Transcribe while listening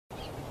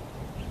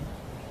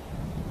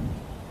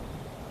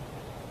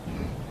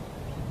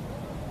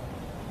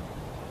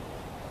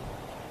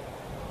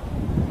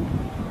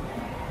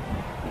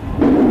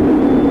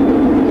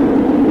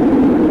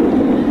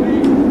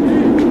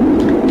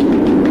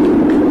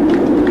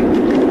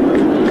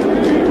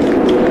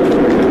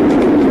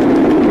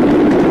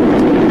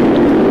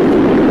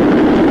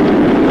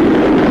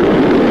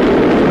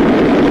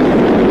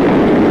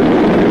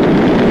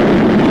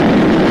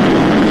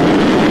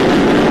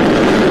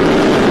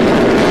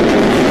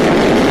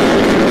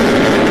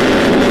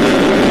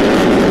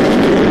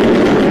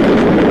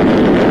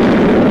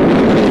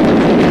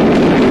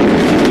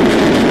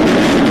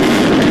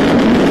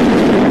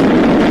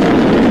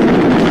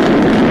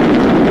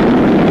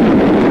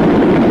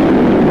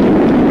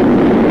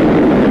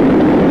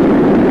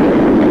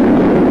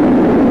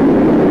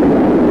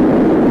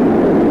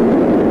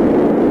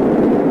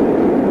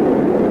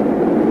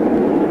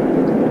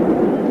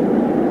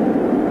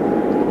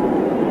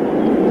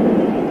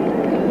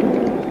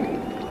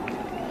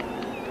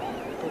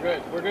We're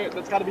good. We're good.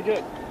 That's got to be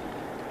good.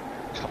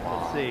 Come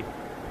on. Let's see.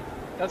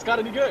 That's got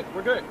to be good.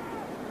 We're good.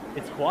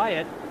 It's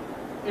quiet.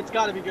 It's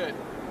got to be good.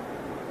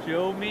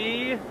 Show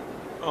me.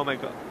 Oh my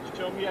god.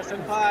 Show me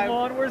SN5. Come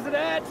on, where's it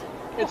at?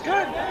 It's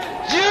good.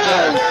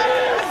 Yes!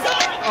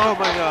 Oh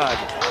my god.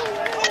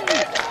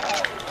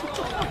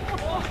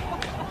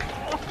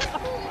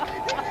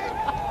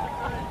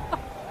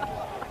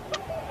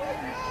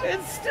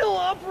 It's still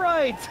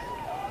upright.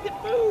 It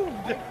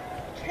moved.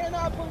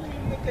 Cannot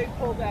believe that they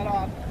pulled that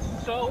off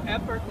so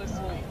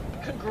effortlessly.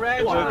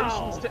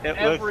 Congratulations to It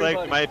everybody. looks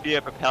like might be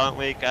a propellant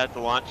leak at the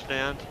launch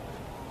stand.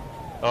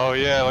 Oh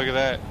yeah, look at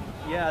that.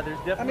 Yeah, there's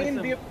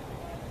definitely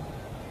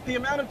the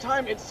amount of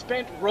time it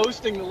spent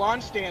roasting the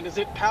launch stand as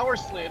it power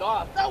slid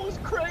off, that was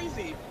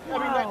crazy. Wow.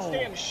 I mean, that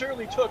stand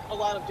surely took a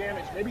lot of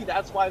damage. Maybe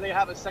that's why they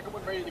have a second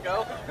one ready to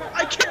go.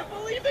 I can't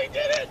believe they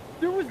did it!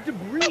 There was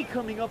debris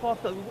coming up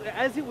off the...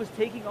 As it was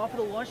taking off of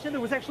the launch stand,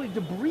 there was actually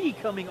debris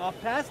coming off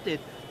past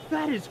it.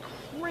 That is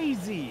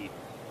crazy.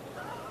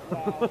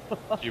 Wow.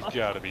 You've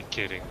got to be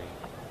kidding me.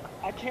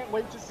 I can't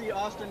wait to see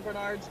Austin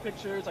Bernard's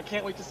pictures. I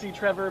can't wait to see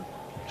Trevor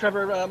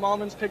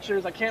Mallman's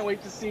pictures. I can't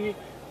wait to see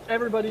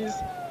everybody's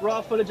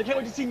raw footage. I can't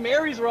wait to see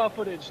Mary's raw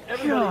footage.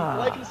 Everybody,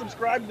 like and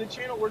subscribe to the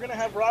channel. We're gonna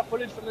have raw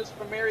footage from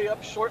Mary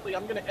up shortly.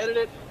 I'm gonna edit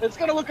it. It's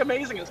gonna look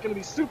amazing. It's gonna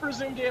be super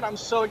zoomed in. I'm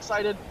so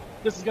excited.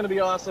 This is gonna be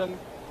awesome.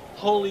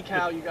 Holy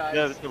cow, you guys.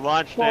 Yeah, the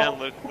launch stand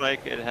looks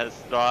like it has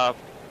stopped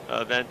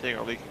venting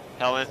or leaking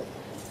propellant.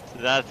 So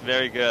that's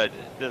very good.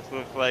 This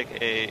looks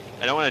like I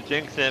don't want to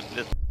jinx it.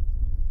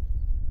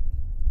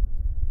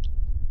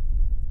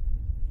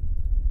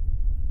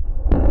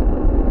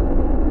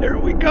 There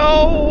we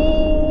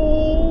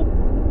go!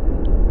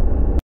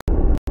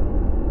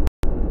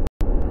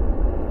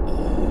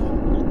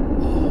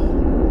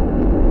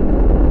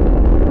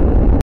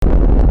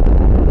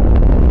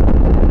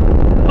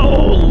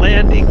 Oh,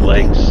 landing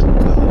legs.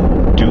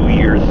 Do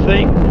your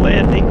thing,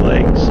 landing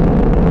legs.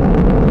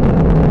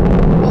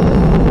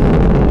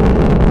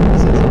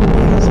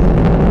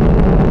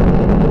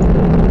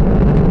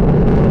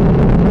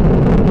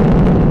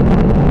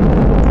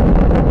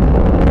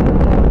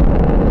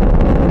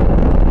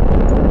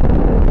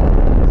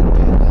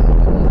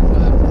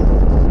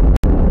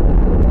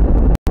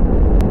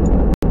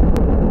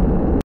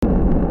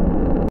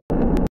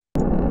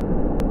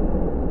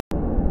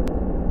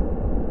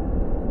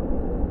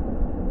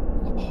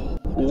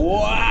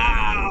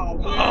 Wow!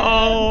 Man.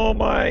 Oh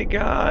my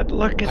god,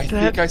 look at that. I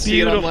think I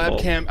see it on lab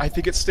cam. I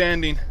think it's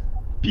standing.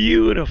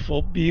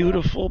 Beautiful,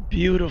 beautiful,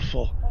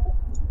 beautiful.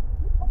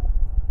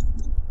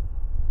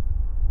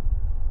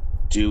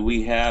 Do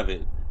we have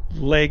it?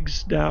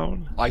 Legs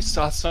down. I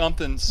saw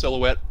something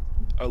silhouette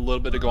a little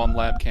bit ago on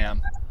lab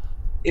cam.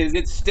 Is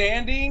it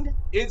standing?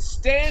 It's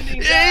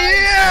standing, guys!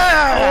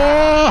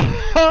 Yeah!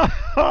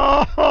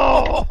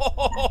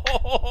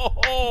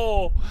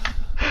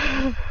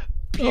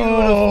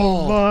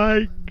 Oh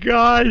my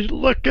gosh,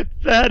 look at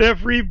that,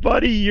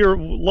 everybody. You're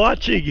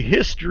watching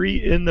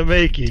history in the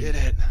making. Did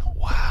it.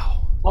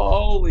 Wow.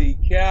 Holy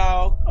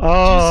cow. Did you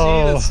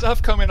see the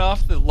stuff coming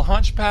off the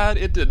launch pad?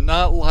 It did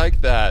not like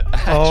that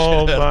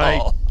action at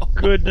all.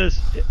 Goodness.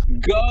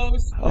 Go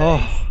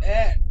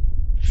SpaceX.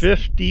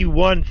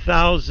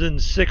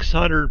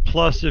 51,600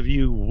 plus of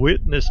you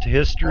witnessed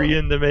history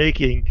in the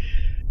making.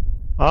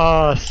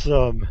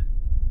 Awesome.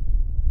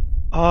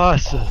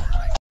 Awesome.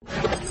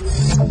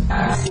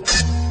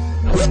 Oh